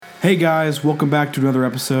Hey guys, welcome back to another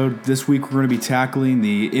episode. This week we're going to be tackling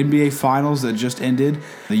the NBA Finals that just ended,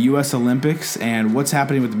 the U.S. Olympics, and what's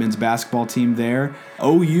happening with the men's basketball team there.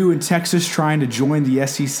 OU and Texas trying to join the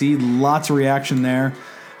SEC, lots of reaction there.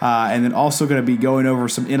 And then also going to be going over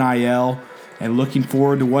some NIL and looking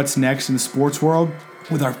forward to what's next in the sports world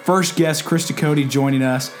with our first guest, Chris Ducote, joining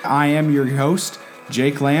us. I am your host,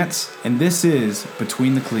 Jake Lance, and this is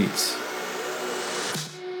Between the Cleats.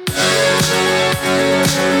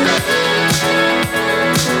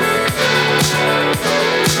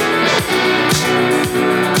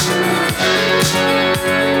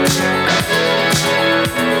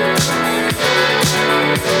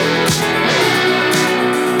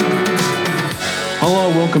 Hello,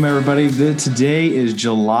 welcome everybody. Today is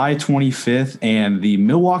July 25th, and the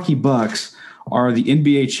Milwaukee Bucks are the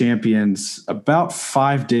NBA champions about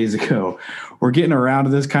 5 days ago. We're getting around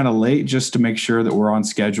to this kind of late just to make sure that we're on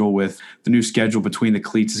schedule with the new schedule. Between the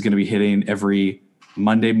Cleats is going to be hitting every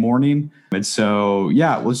Monday morning. And so,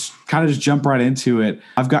 yeah, let's kind of just jump right into it.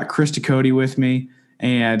 I've got Chris Ducote with me,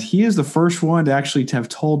 and he is the first one to actually have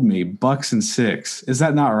told me Bucks and 6. Is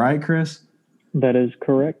that not right, Chris? That is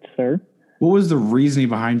correct, sir. What was the reasoning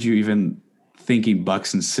behind you even thinking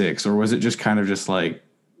Bucks and 6, or was it just kind of just like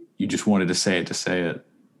you just wanted to say it?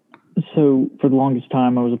 So for the longest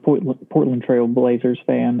time, I was a Portland Trail Blazers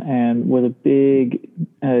fan and was a big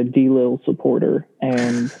D-Lil supporter.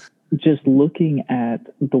 And just looking at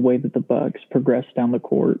the way that the Bucks progressed down the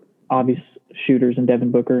court, obvious shooters in Devin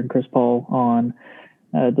Booker and Chris Paul on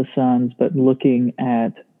the Suns, but looking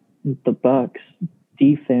at the Bucks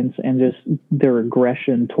defense and just their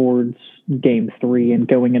aggression towards game 3 and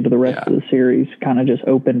going into the rest of the series kind of just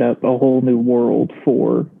opened up a whole new world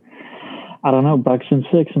for, I don't know, Bucks and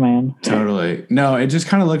 6, man. Totally. No, it just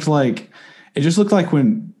kind of looked like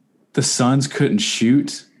when the Suns couldn't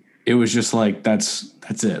shoot, it was just like, that's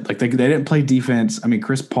it. Like they didn't play defense. I mean,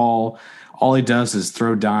 Chris Paul, all he does is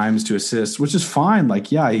throw dimes to assists, which is fine. Like,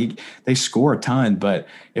 they score a ton, but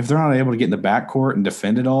if they're not able to get in the backcourt and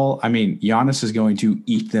defend it all, I mean, Giannis is going to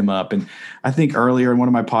eat them up. And I think earlier in one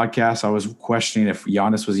of my podcasts, I was questioning if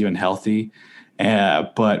Giannis was even healthy.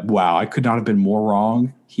 But wow, I could not have been more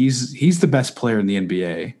wrong. He's the best player in the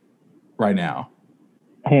NBA right now.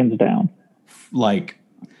 Hands down. Like,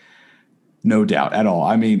 no doubt at all.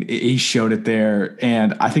 I mean, he showed it there.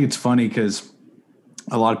 And I think it's funny because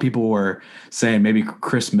a lot of people were saying maybe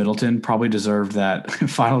Chris Middleton probably deserved that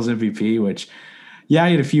Finals MVP, which, he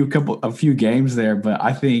had a few games there, but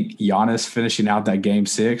I think Giannis finishing out that game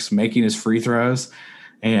 6, making his free throws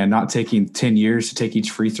and not taking 10 years to take each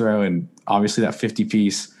free throw, and obviously that 50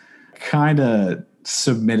 piece kind of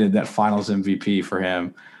submitted that Finals MVP for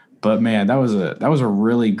him. But man, that was a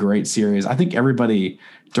really great series. I think everybody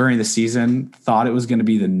during the season thought it was going to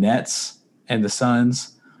be the Nets and the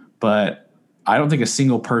Suns, but I don't think a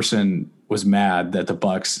single person was mad that the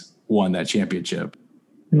Bucks won that championship.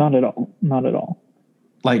 Not at all. Not at all.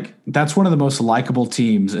 Like, that's one of the most likable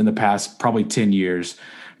teams in the past probably 10 years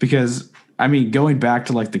because, I mean, going back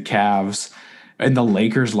to like the Cavs and the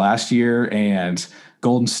Lakers last year and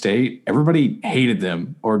Golden State, everybody hated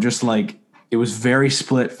them, or just like it was very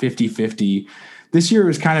split 50-50. This year it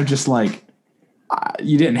was kind of just like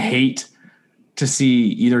you didn't hate to see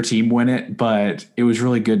either team win it, but it was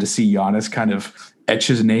really good to see Giannis kind of etch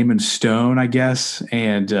his name in stone, I guess.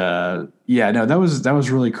 And that was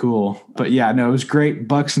really cool. But yeah, no, it was great.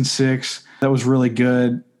 Bucks and 6. That was really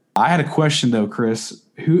good. I had a question though, Chris.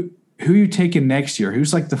 Who you taking next year?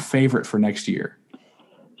 Who's like the favorite for next year?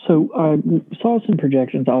 So I saw some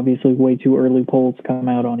projections, obviously way too early polls come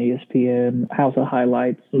out on ESPN, House of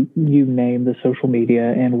Highlights, you name the social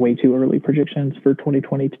media, and way too early projections for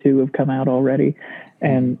 2022 have come out already.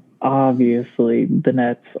 And obviously the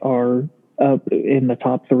Nets are up in the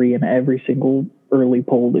top 3 in every single early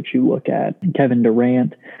poll that you look at. Kevin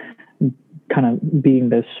Durant kind of being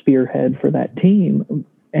the spearhead for that team.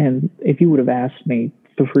 And if you would have asked me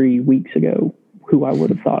 3 weeks ago, who I would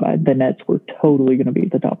have thought the Nets were totally going to be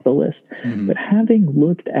at the top of the list. Mm-hmm. But having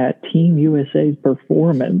looked at Team USA's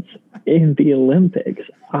performance in the Olympics,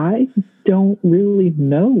 I don't really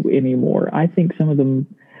know anymore. I think some of the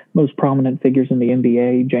most prominent figures in the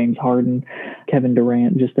NBA, James Harden, Kevin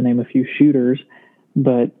Durant, just to name a few shooters.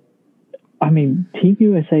 But, I mean, Team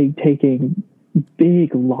USA taking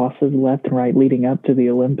big losses left and right leading up to the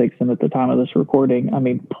Olympics, and at the time of this recording, I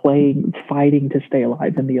mean, fighting to stay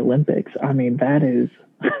alive in the Olympics. I mean, that is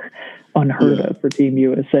unheard of for Team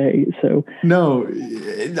USA. So no,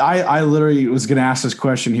 I literally was going to ask this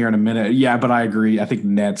question here in a minute. Yeah, but I agree. I think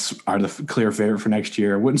Nets are the clear favorite for next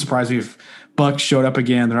year. It wouldn't surprise me if Bucks showed up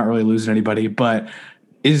again. They're not really losing anybody, but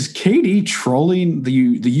is KD trolling the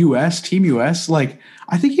U.S. Team U.S.? Like,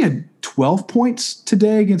 I think he had 12 points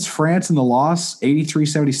today against France in the loss,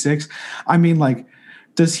 83-76. I mean, like,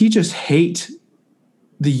 does he just hate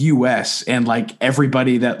the U.S. and like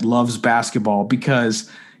everybody that loves basketball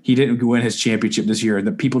because he didn't win his championship this year and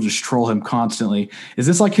that people just troll him constantly? Is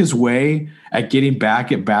this like his way at getting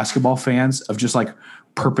back at basketball fans of just like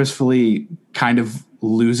purposefully kind of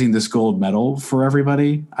losing this gold medal for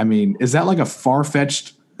everybody? I mean, is that like a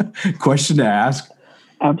far-fetched question to ask?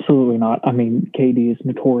 Absolutely not. I mean, KD is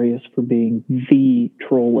notorious for being the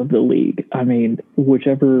troll of the league. I mean,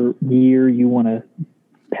 whichever year you want to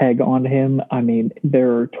peg on him, I mean,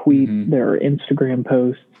 there are tweets, there are Instagram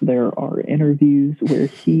posts, there are interviews where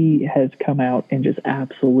he has come out and just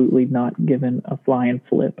absolutely not given a flying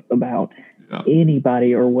flip about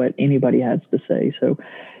anybody or what anybody has to say. So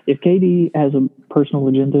if KD has a personal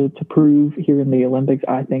agenda to prove here in the Olympics,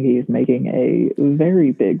 I think he is making a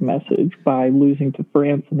very big message by losing to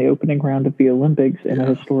France in the opening round of the Olympics in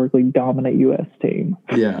a historically dominant U.S. team.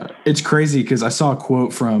 Yeah, it's crazy because I saw a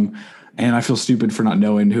quote from, and I feel stupid for not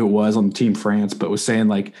knowing who it was on Team France, but was saying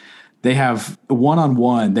like they have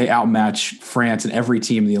one-on-one, they outmatch France and every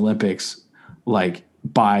team in the Olympics like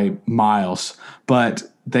by miles. But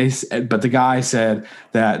the guy said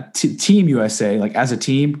that Team USA, like as a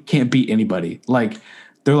team, can't beat anybody. Like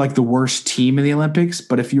they're like the worst team in the Olympics.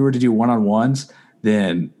 But if you were to do one-on-ones,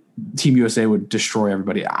 then Team USA would destroy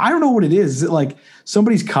everybody. I don't know what it is. Is it like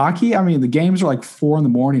somebody's cocky? I mean, the games are like 4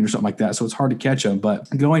 a.m. or something like that, so it's hard to catch them. But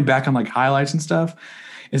going back on like highlights and stuff,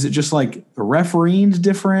 is it just like the refereeing's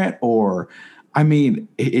different? Or, I mean,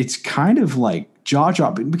 it's kind of like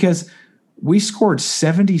jaw-dropping because we scored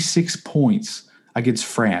 76 points against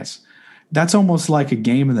France. That's almost like a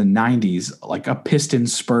game in the 90s, like a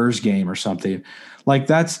Pistons Spurs game or something. Like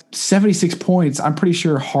that's 76 points. I'm pretty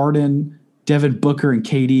sure Harden, Devin Booker, and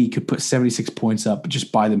KD could put 76 points up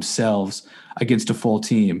just by themselves against a full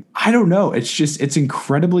team. I don't know. It's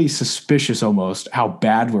incredibly suspicious almost how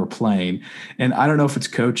bad we're playing. And I don't know if it's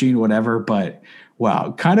coaching, whatever, but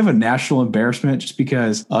wow, kind of a national embarrassment just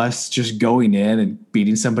because us just going in and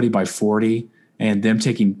beating somebody by 40 and them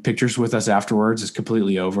taking pictures with us afterwards is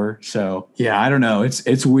completely over. So yeah, I don't know.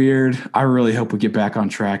 It's weird. I really hope we get back on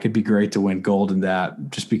track. It'd be great to win gold in that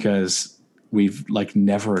just because we've like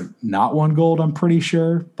never not won gold, I'm pretty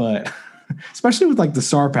sure, but especially with like the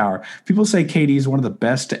star power. People say KD is one of the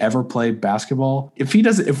best to ever play basketball. If we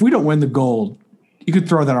don't win the gold, you could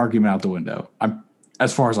throw that argument out the window.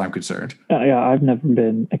 As far as I'm concerned. Yeah, I've never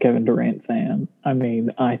been a Kevin Durant fan. I mean,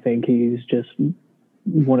 I think he's just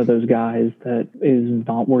one of those guys that is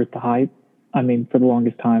not worth the hype. I mean, for the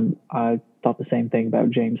longest time, I thought the same thing about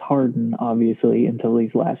James Harden, obviously, until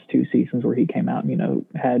these last 2 seasons where he came out and,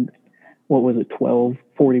 had, 12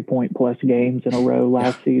 40-point plus games in a row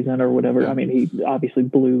last season or whatever. Yeah. I mean, he obviously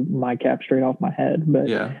blew my cap straight off my head, but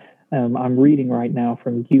I'm reading right now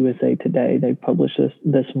from USA Today. They published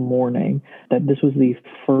this morning that this was the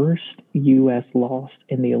first U.S. loss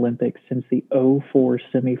in the Olympics since the 2004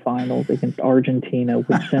 semifinals against Argentina,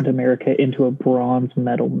 which sent America into a bronze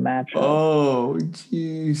medal matchup. Oh,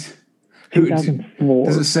 jeez. 2004.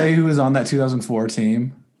 Does it say who was on that 2004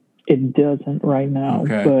 team? It doesn't right now,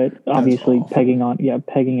 but obviously pegging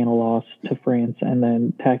in a loss to France and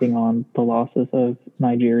then tacking on the losses of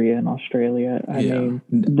Nigeria and Australia. I mean,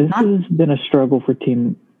 this has been a struggle for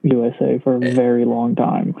Team USA for a very long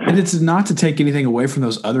time. And it's not to take anything away from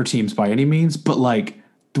those other teams by any means, but like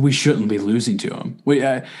we shouldn't be losing to them.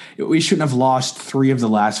 We shouldn't have lost 3 of the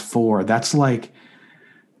last 4. That's like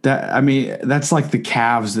that. I mean, that's like the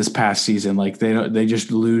Cavs this past season. Like they just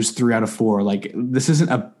lose 3 out of 4. Like this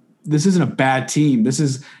isn't a bad team. This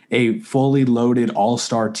is a fully loaded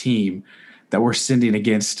all-star team that we're sending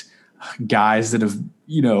against guys that have,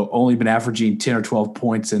 only been averaging 10 or 12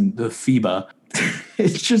 points in the FIBA.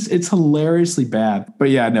 It's hilariously bad. But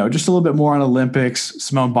yeah, no, just a little bit more on Olympics.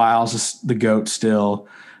 Simone Biles is the GOAT still.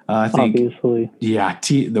 I think, obviously. Yeah,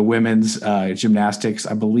 the women's gymnastics,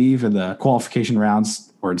 I believe in the qualification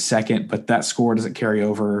rounds were in second, but that score doesn't carry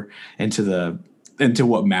over into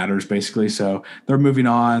what matters basically. So they're moving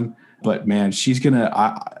on, but man, she's going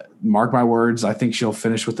to mark my words. I think she'll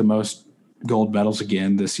finish with the most gold medals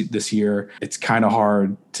again this year. It's kind of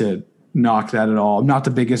hard to knock that at all. I'm not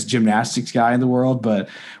the biggest gymnastics guy in the world, but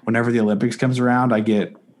whenever the Olympics comes around, I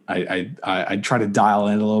try to dial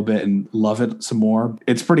in a little bit and love it some more.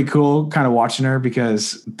 It's pretty cool kind of watching her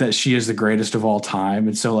because that she is the greatest of all time.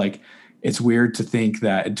 And so like, it's weird to think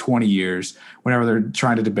that in 20 years, whenever they're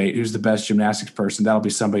trying to debate who's the best gymnastics person, that'll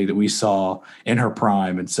be somebody that we saw in her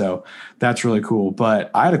prime. And so that's really cool.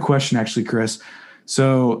 But I had a question actually, Chris.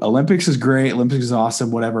 So Olympics is great. Olympics is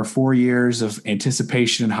awesome. Whatever. 4 years of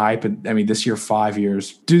anticipation and hype. And I mean, this year, 5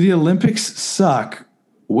 years. Do the Olympics suck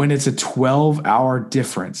when it's a 12-hour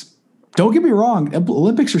difference? Don't get me wrong.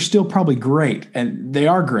 Olympics are still probably great, and they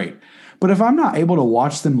are great. But if I'm not able to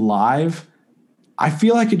watch them live, I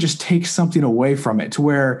feel like it just takes something away from it, to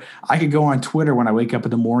where I could go on Twitter when I wake up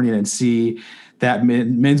in the morning and see that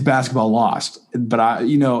men's basketball lost, but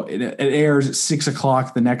it airs at 6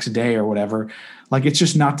 o'clock the next day or whatever. Like, it's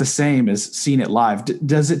just not the same as seeing it live.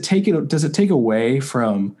 Does it take away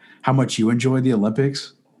from how much you enjoy the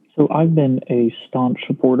Olympics? So I've been a staunch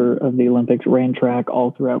supporter of the Olympics, ran track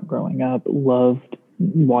all throughout growing up, loved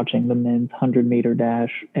watching the men's 100-meter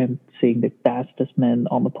dash and seeing the fastest men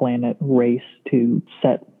on the planet race to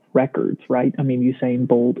set records, right? I mean, Usain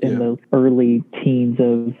Bolt in the early teens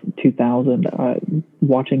of 2000,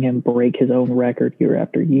 watching him break his own record year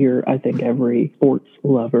after year. I think every sports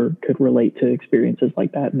lover could relate to experiences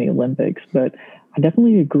like that in the Olympics. But I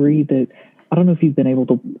definitely agree that, I don't know if you've been able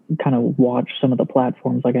to kind of watch some of the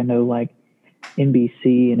platforms. Like, I know like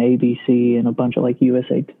NBC and ABC and a bunch of like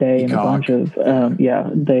USA Today and a bunch of,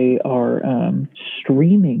 they are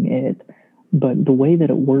streaming it. But the way that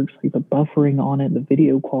it works, like the buffering on it, the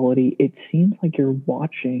video quality, it seems like you're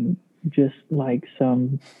watching just like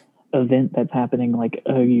some event that's happening, like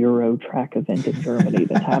a Euro track event in Germany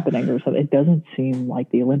that's happening or something. It doesn't seem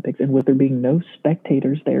like the Olympics. And with there being no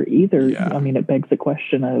spectators there either, I mean, it begs the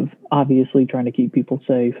question of obviously trying to keep people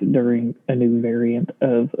safe during a new variant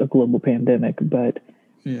of a global pandemic. But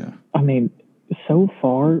I mean, so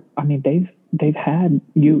far, I mean, they've had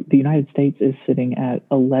the United States is sitting at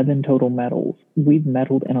 11 total medals. We've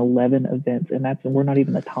medaled in 11 events, and we're not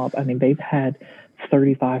even the top. I mean, they've had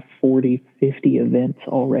 35, 40, 50 events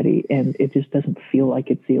already, and it just doesn't feel like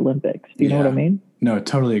it's the Olympics. Do you know what I mean? No,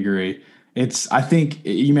 totally agree. I think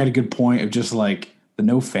you made a good point of just like the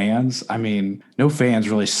no fans. I mean, no fans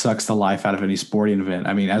really sucks the life out of any sporting event.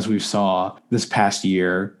 I mean, as we saw this past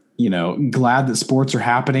year, glad that sports are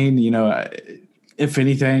happening, if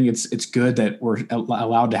anything, it's good that we're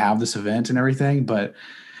allowed to have this event and everything. But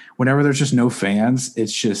whenever there's just no fans,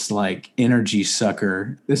 it's just like energy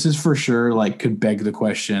sucker. This is for sure, like, could beg the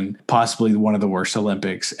question, possibly one of the worst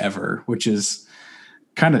Olympics ever, which is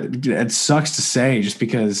kind of, it sucks to say, just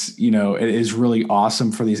because, it is really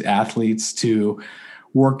awesome for these athletes to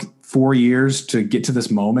work 4 years to get to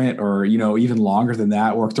this moment, or, even longer than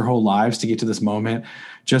that, work their whole lives to get to this moment,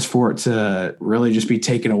 just for it to really just be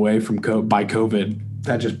taken away by COVID.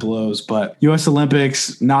 That just blows. But U.S.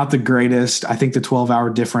 Olympics, not the greatest. I think the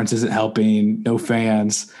 12-hour difference isn't helping. No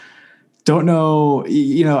fans. Don't know,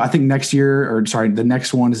 I think the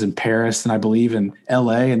next one is in Paris, and I believe in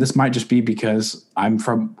LA. And this might just be because I'm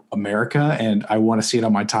from America and I want to see it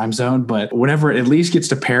on my time zone. But whenever it at least gets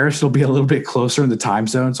to Paris, it'll be a little bit closer in the time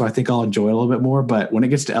zone. So I think I'll enjoy it a little bit more. But when it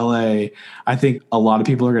gets to LA, I think a lot of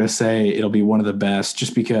people are going to say it'll be one of the best,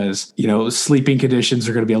 just because, sleeping conditions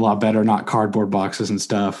are going to be a lot better, not cardboard boxes and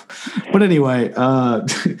stuff. But anyway,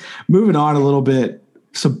 moving on a little bit.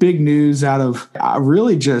 Some big news out of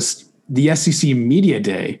really just the SEC Media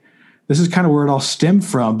Day. This is kind of where it all stemmed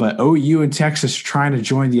from, but OU and Texas are trying to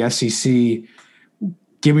join the SEC.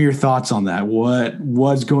 Give me your thoughts on that. What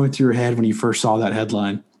was going through your head when you first saw that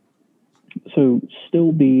headline? So,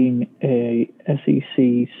 still being a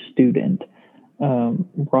SEC student,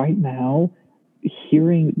 right now,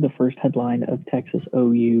 hearing the first headline of Texas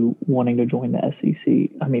OU wanting to join the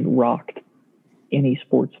SEC, I mean, rocked any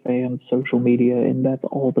sports fan, social media, and that's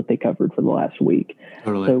all that they covered for the last week.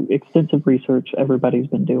 Totally. So extensive research, everybody's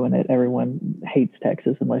been doing it. Everyone hates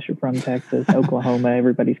Texas unless you're from Texas. Oklahoma,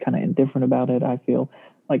 everybody's kind of indifferent about it. I feel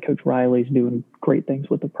like Coach Riley's doing great things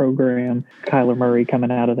with the program. Kyler Murray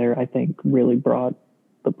coming out of there, I think, really brought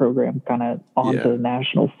the program kind of onto the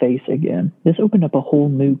national face again. This opened up a whole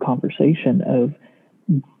new conversation of,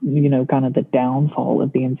 kind of the downfall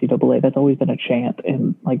of the NCAA. That's always been a chant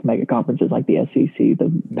in like mega conferences like the SEC,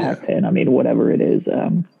 the Pac-10, I mean, whatever it is.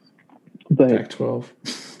 But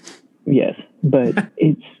Pac-12. Yes, but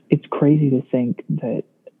it's crazy to think that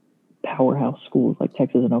powerhouse schools like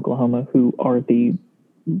Texas and Oklahoma, who are the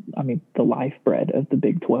lifebread of the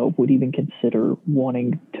Big 12, would even consider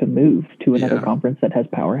wanting to move to another conference that has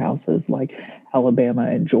powerhouses like Alabama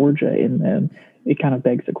and Georgia in them. It kind of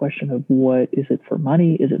begs the question of, what is it for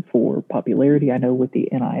money? Is it for popularity? I know with the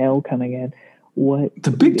NIL coming in, the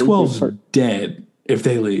Big 12's dead if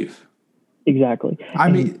they leave. Exactly. I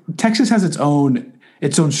mean, Texas has its own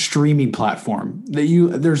streaming platform.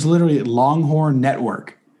 There's literally Longhorn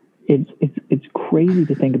Network. It's crazy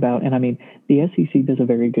to think about. And I mean, the SEC does a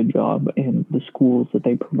very good job in the schools that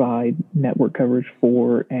they provide network coverage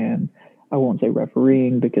for. And I won't say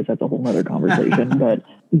refereeing because that's a whole nother conversation, but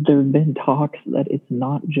there have been talks that it's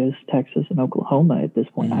not just Texas and Oklahoma at this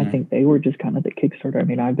point. I think they were just kind of the Kickstarter. I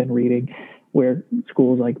mean, I've been reading where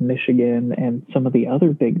schools like Michigan and some of the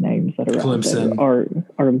other big names that are Clemson. out there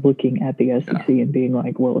are looking at the SEC and being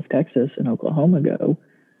like, well, if Texas and Oklahoma go,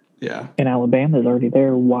 and Alabama's already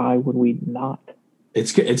there, why would we not?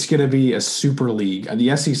 It's going to be a super league.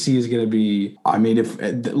 The SEC is going to be, I mean, if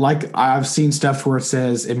like I've seen stuff where it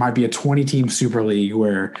says it might be a 20-team super league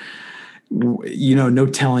where, you know, no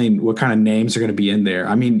telling what kind of names are going to be in there.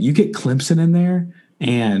 I mean, you get Clemson in there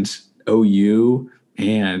and OU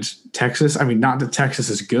and Texas. I mean, not that Texas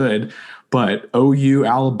is good, but OU,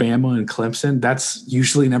 Alabama, and Clemson, that's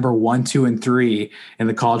usually number 1, 2, and 3 in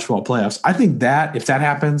the college football playoffs. I think that if that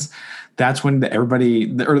happens, that's when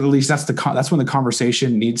everybody, or at least that's when the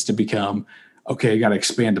conversation needs to become, okay, you got to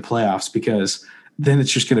expand to playoffs, because then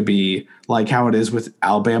it's just going to be like how it is with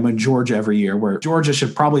Alabama and Georgia every year, where Georgia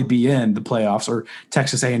should probably be in the playoffs or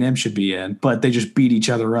Texas A&M should be in, but they just beat each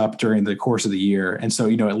other up during the course of the year. And so,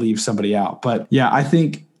 you know, it leaves somebody out. But yeah, I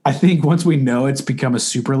think once we know it's become a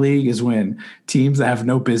super league is when teams that have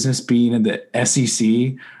no business being in the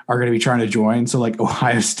SEC are going to be trying to join. So like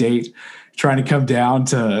Ohio State trying to come down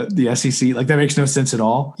to the SEC, like that makes no sense at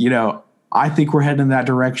all. You know, I think we're heading in that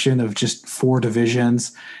direction of just 4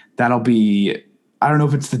 divisions. That'll be, I don't know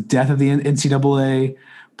if it's the death of the NCAA,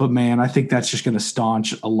 but man, I think that's just going to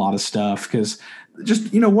staunch a lot of stuff, because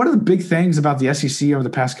just, you know, one of the big things about the SEC over the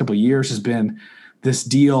past couple of years has been this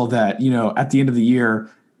deal that, you know, at the end of the year,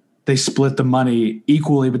 they split the money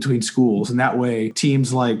equally between schools. And that way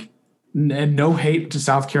teams like, and no hate to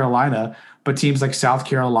South Carolina, but teams like South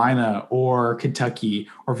Carolina or Kentucky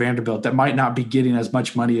or Vanderbilt that might not be getting as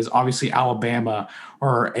much money as obviously Alabama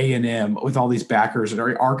or A&M with all these backers,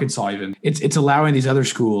 or Arkansas even. It's allowing these other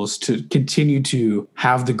schools to continue to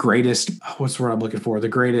have the greatest, what's the word I'm looking for, the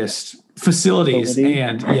greatest facilities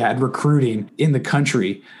and recruiting in the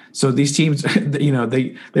country. So these teams, you know,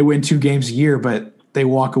 they win 2 games a year, but they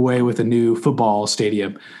walk away with a new football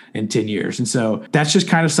stadium in 10 years. And so that's just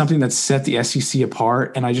kind of something that's set the SEC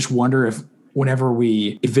apart. And I just wonder if whenever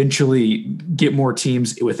we eventually get more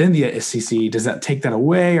teams within the SEC, does that take that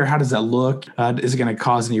away, or how does that look? Is it going to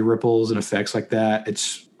cause any ripples and effects like that?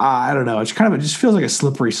 I don't know. It's kind of, it just feels like a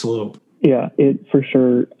slippery slope. Yeah, it for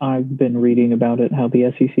sure. I've been reading about it, how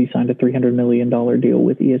the SEC signed a $300 million deal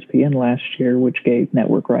with ESPN last year, which gave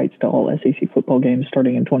network rights to all SEC football games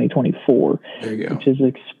starting in 2024, which is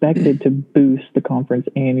expected to boost the conference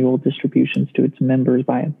annual distributions to its members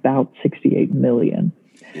by about $68 million.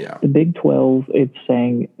 Yeah. The Big 12, it's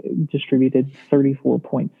saying, distributed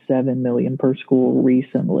 $34.7 million per school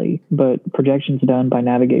recently, but projections done by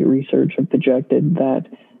Navigate Research have projected that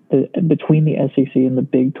between the SEC and the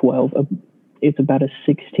Big 12, it's about a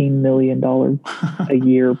 $16 million a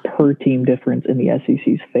year per team difference in the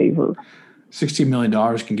SEC's favor. $16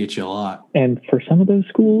 million can get you a lot. And for some of those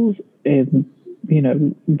schools, you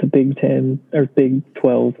know, the Big 10 or Big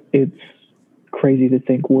 12, it's crazy to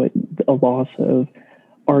think what a loss of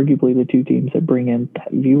arguably the 2 teams that bring in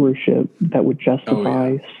that viewership that would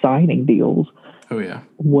justify signing deals.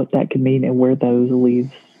 What that could mean and where those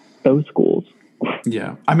leaves those schools.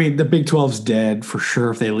 Yeah. I mean, the Big 12's dead for sure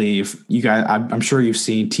if they leave. You guys, I'm sure you've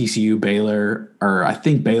seen TCU, Baylor, or I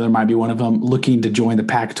think Baylor might be one of them, looking to join the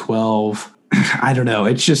Pac-12. I don't know.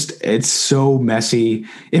 It's so messy.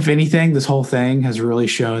 If anything, this whole thing has really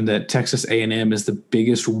shown that Texas A&M is the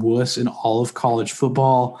biggest wuss in all of college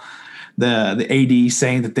football. The AD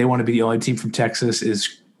saying that they want to be the only team from Texas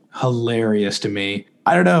is hilarious to me.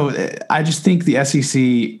 I don't know. I just think the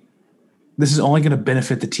SEC, this is only going to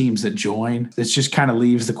benefit the teams that join. It just kind of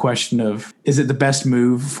leaves the question of, is it the best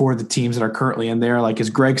move for the teams that are currently in there? Like, is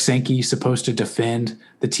Greg Sankey supposed to defend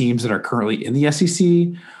the teams that are currently in the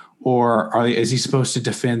SEC, or is he supposed to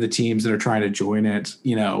defend the teams that are trying to join it?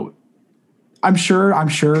 You know, I'm sure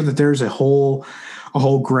that there's a whole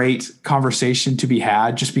great conversation to be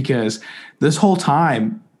had, just because this whole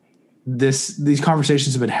time, these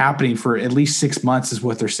conversations have been happening for at least 6 months is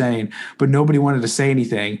what they're saying, but nobody wanted to say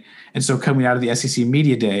anything. And so coming out of the SEC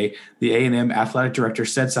media day, the A&M athletic director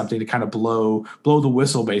said something to kind of blow the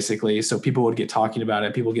whistle, basically. So people would get talking about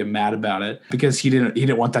it. People get mad about it because he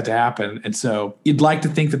didn't want that to happen. And so you'd like to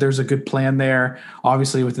think that there's a good plan there.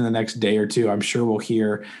 Obviously within the next day or two, I'm sure we'll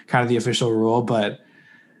hear kind of the official rule, but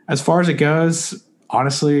as far as it goes,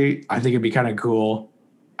 honestly, I think it'd be kind of cool.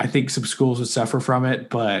 I think some schools would suffer from it,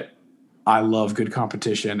 but I love good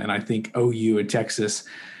competition, and I think OU and Texas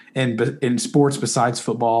and in sports besides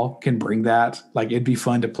football can bring that. Like, it'd be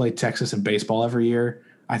fun to play Texas in baseball every year.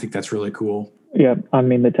 I think that's really cool. Yeah, I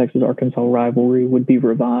mean, the Texas Arkansas rivalry would be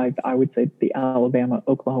revived. I would say the Alabama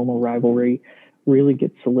Oklahoma rivalry really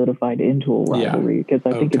gets solidified into a Yeah. rivalry because I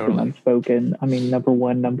Oh, think it's an totally. unspoken. I mean, number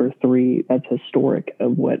one, number three, that's historic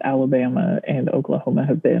of what Alabama and Oklahoma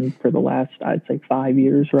have been for the last, I'd say, 5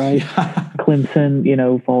 years, right? Yeah.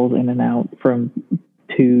 Clemson, falls in and out from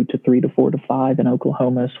 2 to 3 to 4 to 5, and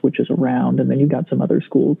Oklahoma switches around. And then you've got some other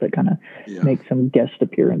schools that kind of Yeah. make some guest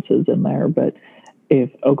appearances in there. But if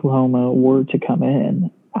Oklahoma were to come in,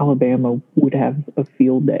 Alabama would have a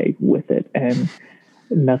field day with it. And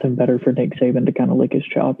nothing better for Nick Saban to kind of lick his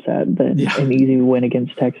chops at than Yeah. an easy win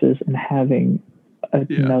against Texas and having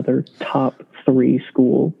another top three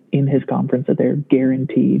school in his conference that they're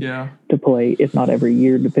guaranteed to play, if not every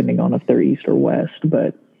year, depending on if they're East or West.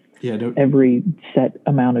 But every set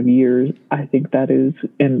amount of years, I think that is,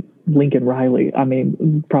 and Lincoln Riley, I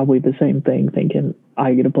mean, probably the same thing, thinking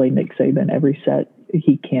I get to play Nick Saban every set.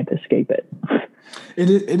 He can't escape it.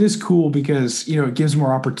 It is cool because, it gives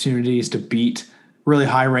more opportunities to beat really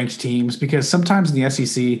high ranked teams, because sometimes in the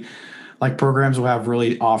SEC, like, programs will have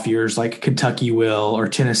really off years, like Kentucky will, or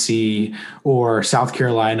Tennessee or South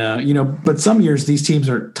Carolina, but some years these teams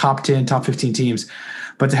are top 10, top 15 teams.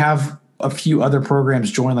 But to have a few other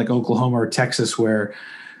programs join, like Oklahoma or Texas, where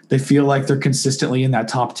they feel like they're consistently in that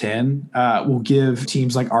top 10, will give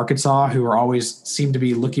teams like Arkansas, who are always seem to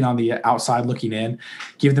be looking on the outside looking in,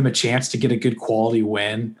 give them a chance to get a good quality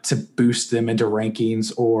win to boost them into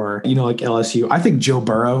rankings. Or, like LSU. I think Joe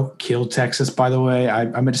Burrow killed Texas, by the way. I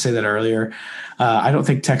meant to say that earlier. I don't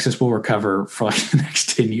think Texas will recover for like the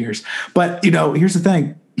next 10 years. But, here's the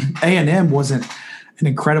thing. A&M wasn't an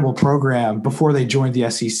incredible program before they joined the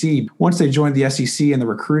SEC. Once they joined the SEC and the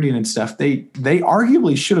recruiting and stuff, they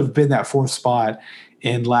arguably should have been that fourth spot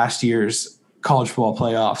in last year's college football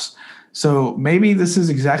playoffs. So maybe this is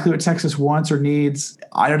exactly what Texas wants or needs.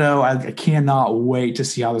 I don't know. I cannot wait to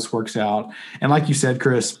see how this works out. And like you said,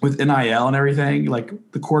 Chris, with NIL and everything, like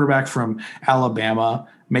the quarterback from Alabama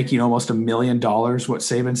making almost $1 million, what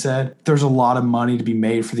Saban said, there's a lot of money to be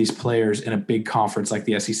made for these players in a big conference like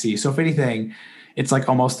the SEC. So if anything, it's like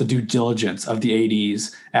almost the due diligence of the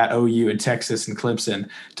ADs at OU and Texas and Clemson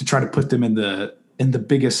to try to put them in the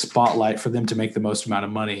biggest spotlight for them to make the most amount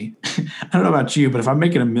of money. I don't know about you, but if I'm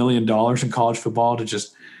making $1 million in college football to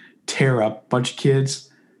just tear up a bunch of kids,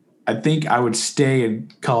 I think I would stay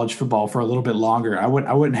in college football for a little bit longer. I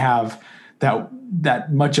wouldn't have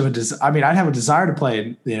that much of a desire. I mean, I'd have a desire to play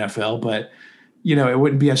in the NFL, but it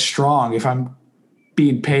wouldn't be as strong if I'm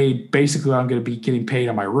being paid basically what I'm going to be getting paid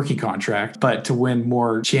on my rookie contract, but to win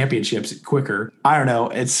more championships quicker. I don't know.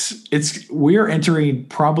 We're entering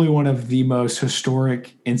probably one of the most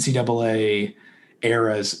historic NCAA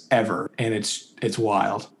eras ever, and it's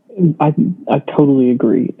wild. I totally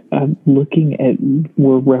agree. Looking at,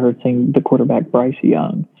 we're rehearsing the quarterback Bryce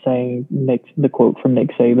Young saying the quote from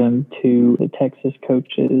Nick Saban to the Texas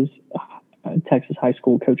High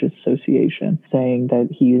School Coaches Association, saying that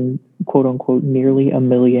he is, quote unquote, nearly a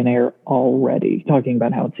millionaire already, talking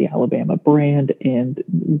about how it's the Alabama brand and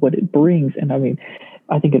what it brings. And I mean,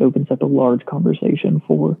 I think it opens up a large conversation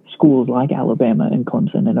for schools like Alabama and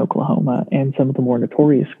Clemson and Oklahoma and some of the more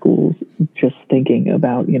notorious schools, just thinking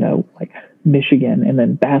about, like Michigan, and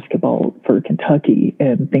then basketball for Kentucky,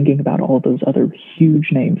 and thinking about all those other huge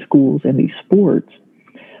name schools in these sports,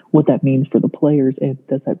 what that means for the players. And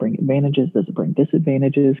does that bring advantages? Does it bring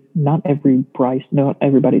disadvantages? Not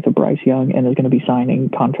everybody's a Bryce Young and is going to be signing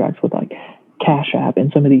contracts with like Cash App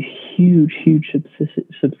and some of these huge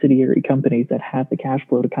subsidiary companies that have the cash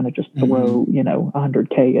flow to kind of just throw,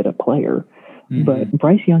 $100K at a player. Mm-hmm. But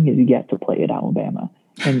Bryce Young is yet to play at Alabama.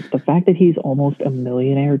 And the fact that he's almost a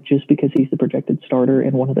millionaire just because he's the projected starter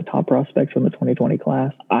and one of the top prospects from the 2020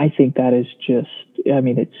 class, I think that is just,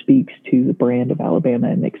 it speaks to the brand of Alabama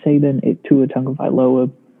and Nick Saban, Tua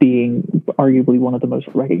Tagovailoa being arguably one of the most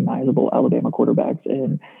recognizable Alabama quarterbacks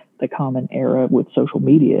in the common era with social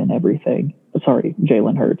media and everything. Sorry,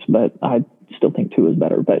 Jalen Hurts, but I still think Tua is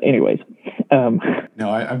better. But anyways. No,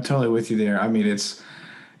 I'm totally with you there. I mean,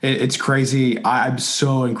 it's crazy. I'm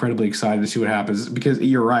so incredibly excited to see what happens, because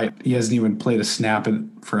you're right. He hasn't even played a snap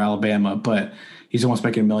for Alabama, but he's almost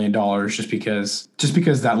making $1 million just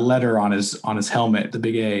because that letter on his helmet, the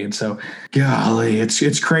big A. And so, golly,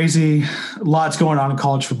 it's crazy. Lots going on in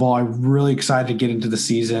college football. I'm really excited to get into the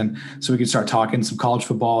season so we can start talking some college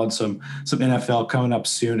football and some NFL coming up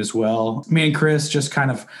soon as well. Me and Chris, just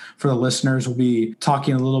kind of for the listeners, will be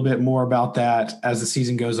talking a little bit more about that as the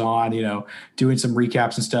season goes on, doing some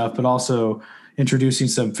recaps and stuff, but also introducing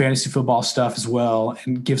some fantasy football stuff as well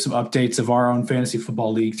and give some updates of our own fantasy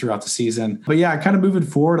football league throughout the season. But yeah, kind of moving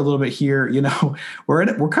forward a little bit here,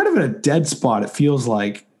 we're kind of in a dead spot. It feels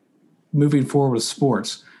like moving forward with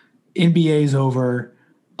sports. NBA's over.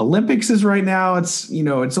 Olympics is right now. It's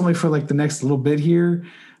only for like the next little bit here.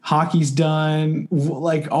 Hockey's done.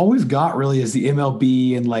 Like all we've got really is the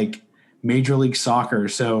MLB and like Major League Soccer.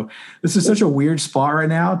 So this is such a weird spot right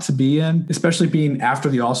now to be in, especially being after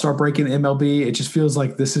the All-Star break in MLB. It just feels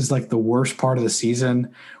like this is like the worst part of the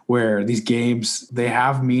season where these games, they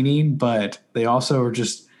have meaning, but they also are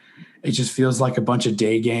just, it just feels like a bunch of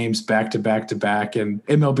day games back to back to back. And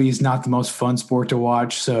MLB is not the most fun sport to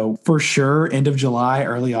watch. So for sure, end of July,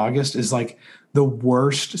 early August is like the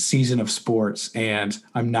worst season of sports. And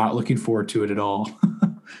I'm not looking forward to it at all.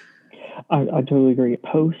 I totally agree.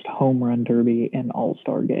 Post home run derby and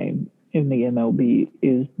all-star game in the MLB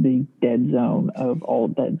is the dead zone of all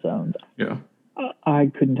dead zones. Yeah. I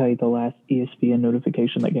couldn't tell you the last ESPN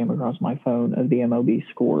notification that came across my phone of the MLB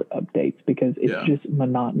score updates because it's just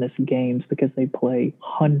monotonous games because they play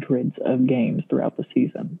hundreds of games throughout the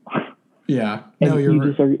season. Yeah. No,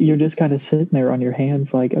 you're just kind of sitting there on your hands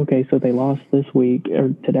like, okay, so they lost this week or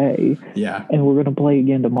today. Yeah. And we're going to play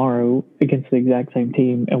again tomorrow against the exact same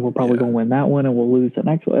team, and we're probably going to win that one and we'll lose the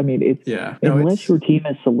next one. I mean, unless your team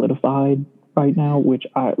is solidified right now, which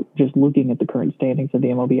just looking at the current standings of the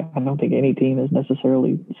MLB, I don't think any team is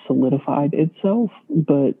necessarily solidified itself,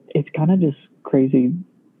 but it's kind of just crazy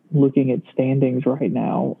looking at standings right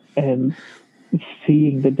now and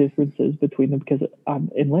seeing the differences between them because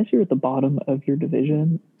unless you're at the bottom of your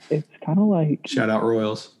division, it's kind of like shout out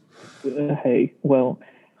Royals. Hey, well,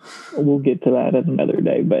 we'll get to that another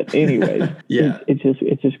day. But anyways,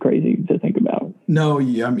 it's just crazy to think about. No,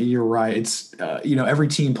 I mean you're right. It's every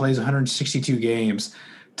team plays 162 games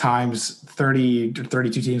times 30 to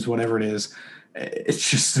 32 teams, whatever it is. It's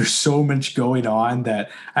just there's so much going on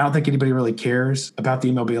that I don't think anybody really cares about the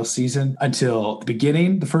MLB season until the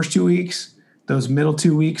beginning, the first 2 weeks. Those middle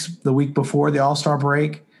 2 weeks, the week before the All-Star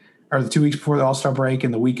break, or the 2 weeks before the All-Star break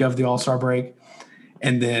and the week of the All-Star break.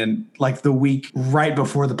 And then like the week right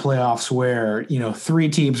before the playoffs where, 3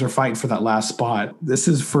 teams are fighting for that last spot. This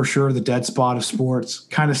is for sure the dead spot of sports.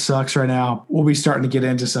 Kind of sucks right now. We'll be starting to get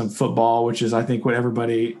into some football, which is I think what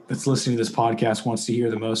everybody that's listening to this podcast wants to hear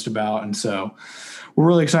the most about. And so we're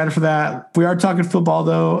really excited for that. If we are talking football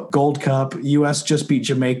though, Gold Cup, U.S. just beat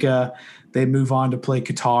Jamaica. They move on to play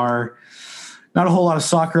Qatar. Not a whole lot of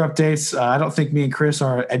soccer updates. I don't think me and Chris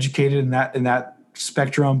are educated in that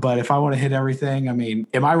spectrum, but if I want to hit everything, I mean,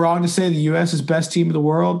 am I wrong to say the U.S. is best team in the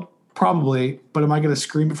world? Probably, but am I going to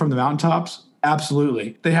scream it from the mountaintops?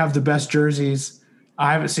 Absolutely. They have the best jerseys.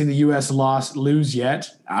 I haven't seen the U.S. lose yet.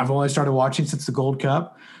 I've only started watching since the Gold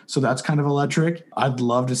Cup, so that's kind of electric. I'd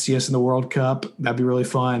love to see us in the World Cup. That'd be really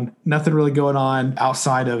fun. Nothing really going on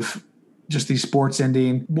outside of just these sports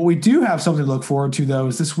ending. What we do have something to look forward to, though,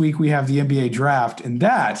 is this week we have the NBA draft, and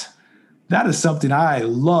that is something I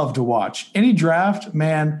love to watch. Any draft,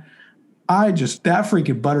 man, that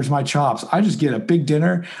freaking butters my chops. I just get a big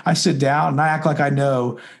dinner. I sit down and I act like I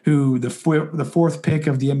know who the fourth pick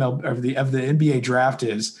of the NBA draft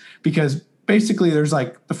is, because basically there's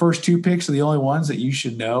like the first 2 picks are the only ones that you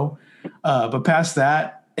should know. But past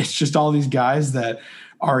that, it's just all these guys that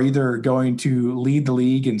are either going to lead the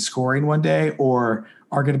league in scoring one day or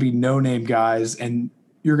are going to be no-name guys, and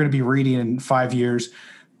you're going to be reading in 5 years,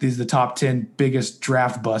 these are the top 10 biggest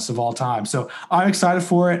draft busts of all time. So I'm excited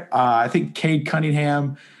for it. I think Cade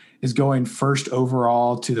Cunningham is going first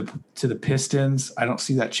overall to the Pistons. I don't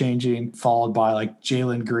see that changing, followed by like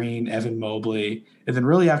Jalen Green, Evan Mobley. And then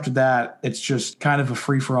really after that, it's just kind of a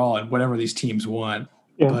free-for-all and whatever these teams want.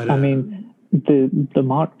 Yeah, but, I mean, the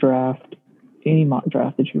mock draft, any mock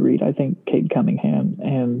draft that you read, I think Cade Cunningham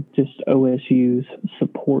and just OSU's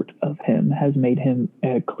support of him has made him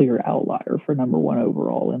a clear outlier for number 1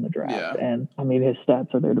 overall in the draft. Yeah. And I mean, his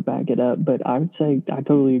stats are there to back it up, but I would say I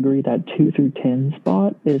totally agree that 2 through 10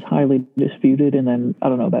 spot is highly disputed. And then I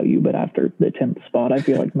don't know about you, but after the 10th spot, I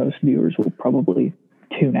feel like most viewers will probably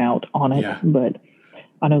tune out on it. Yeah. But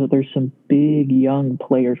I know that there's some big young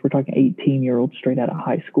players. We're talking 18-year-olds straight out of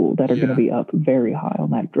high school that are going to be up very high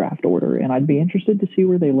on that draft order. And I'd be interested to see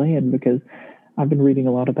where they land, because I've been reading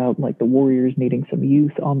a lot about like the Warriors needing some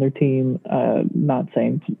youth on their team. Not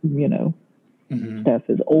saying, Steph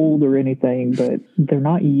is old or anything, but they're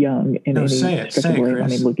not young in any stretch of the way. I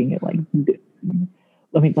mean,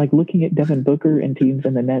 looking at Devin Booker and teams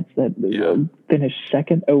in the Nets that finished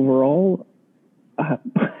second overall.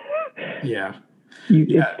 Yeah.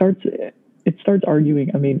 It starts it starts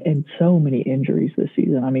arguing. I mean, and so many injuries this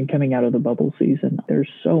season. I mean, coming out of the bubble season, there's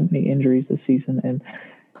so many injuries this season. And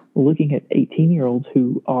looking at 18-year-olds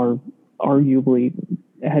who are arguably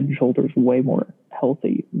head and shoulders way more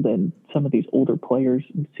healthy than some of these older players,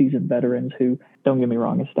 seasoned veterans who, don't get me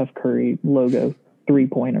wrong, a Steph Curry logo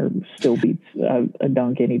 3-pointer still beats a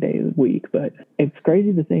dunk any day of the week. But it's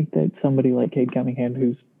crazy to think that somebody like Cade Cunningham,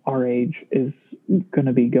 who's our age, is going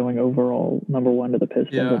to be going overall #1 to the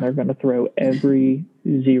Pistons, and they're going to throw every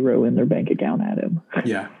zero in their bank account at him.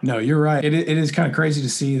 Yeah, no, you're right. It is kind of crazy to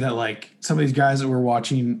see that, like, some of these guys that we're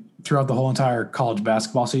watching throughout the whole entire college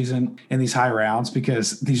basketball season in these high rounds,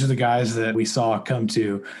 because these are the guys that we saw come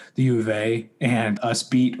to the U of A and us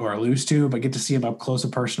beat or lose to, but get to see them up close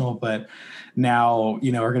and personal. But now,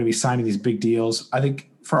 are going to be signing these big deals. I think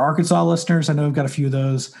for Arkansas listeners, I know we've got a few of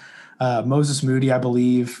those. Moses Moody, I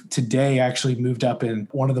believe, today actually moved up in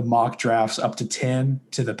one of the mock drafts up to 10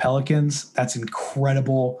 to the Pelicans. That's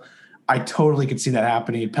incredible. I totally could see that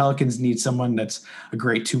happening. Pelicans need someone that's a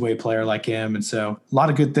great two-way player like him. And so a lot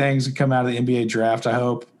of good things come out of the NBA draft, I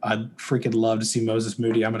hope. I'd freaking love to see Moses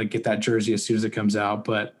Moody. I'm going to get that jersey as soon as it comes out.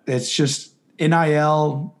 But it's just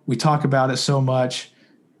NIL. We talk about it so much.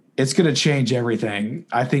 It's going to change everything.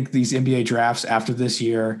 I think these NBA drafts after this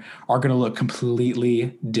year are going to look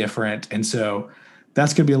completely different. And so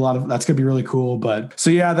that's going to be really cool. But so,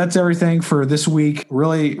 yeah, that's everything for this week.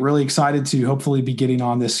 Really, really excited to hopefully be getting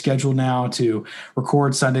on this schedule now to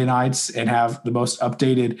record Sunday nights and have the most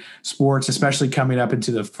updated sports, especially coming up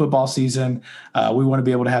into the football season. We want to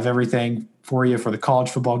be able to have everything for you for the college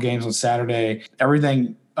football games on Saturday,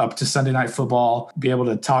 everything up to Sunday Night Football, be able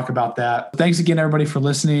to talk about that. Thanks again, everybody, for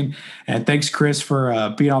listening. And thanks, Chris,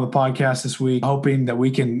 for being on the podcast this week. Hoping that we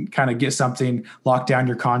can kind of get something, lock down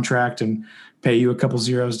your contract, and pay you a couple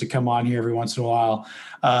zeros to come on here every once in a while.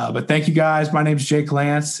 But thank you, guys. My name is Jake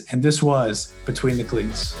Lance, and this was Between the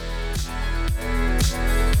Cleats.